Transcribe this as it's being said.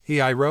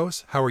Hi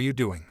Rose, how are you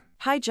doing?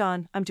 Hi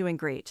John, I'm doing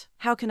great.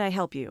 How can I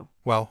help you?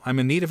 Well, I'm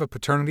in need of a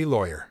paternity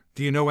lawyer.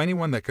 Do you know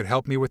anyone that could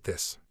help me with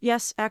this?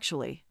 Yes,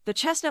 actually. The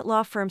Chestnut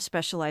Law Firm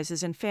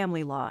specializes in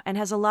family law and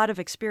has a lot of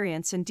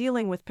experience in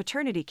dealing with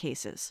paternity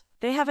cases.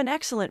 They have an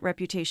excellent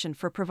reputation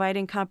for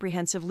providing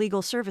comprehensive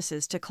legal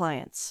services to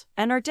clients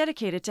and are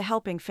dedicated to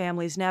helping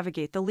families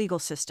navigate the legal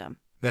system.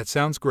 That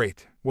sounds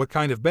great. What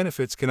kind of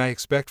benefits can I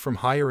expect from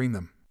hiring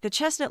them? The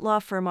Chestnut Law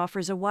Firm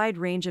offers a wide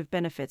range of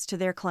benefits to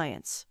their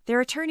clients. Their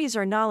attorneys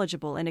are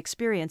knowledgeable and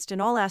experienced in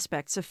all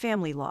aspects of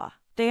family law.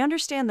 They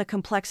understand the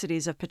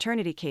complexities of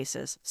paternity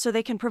cases, so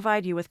they can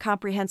provide you with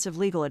comprehensive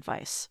legal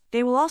advice.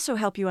 They will also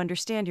help you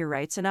understand your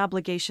rights and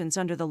obligations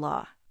under the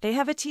law. They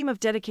have a team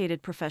of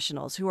dedicated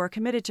professionals who are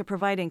committed to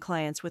providing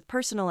clients with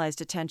personalized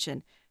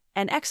attention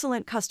and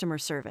excellent customer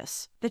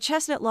service. The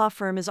Chestnut Law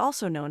Firm is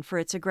also known for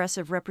its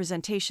aggressive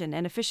representation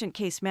and efficient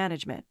case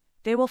management.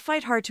 They will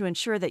fight hard to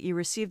ensure that you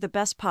receive the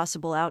best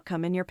possible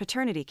outcome in your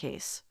paternity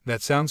case.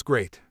 That sounds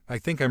great. I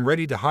think I'm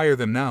ready to hire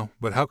them now,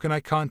 but how can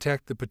I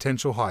contact the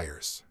potential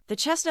hires? The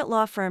Chestnut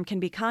Law Firm can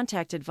be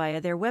contacted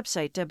via their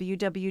website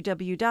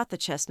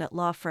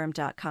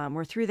www.thechestnutlawfirm.com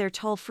or through their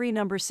toll-free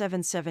number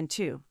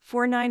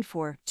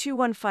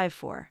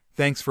 772-494-2154.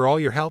 Thanks for all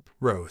your help,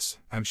 Rose.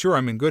 I'm sure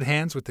I'm in good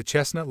hands with the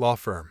Chestnut Law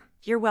Firm.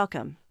 You're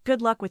welcome.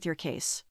 Good luck with your case.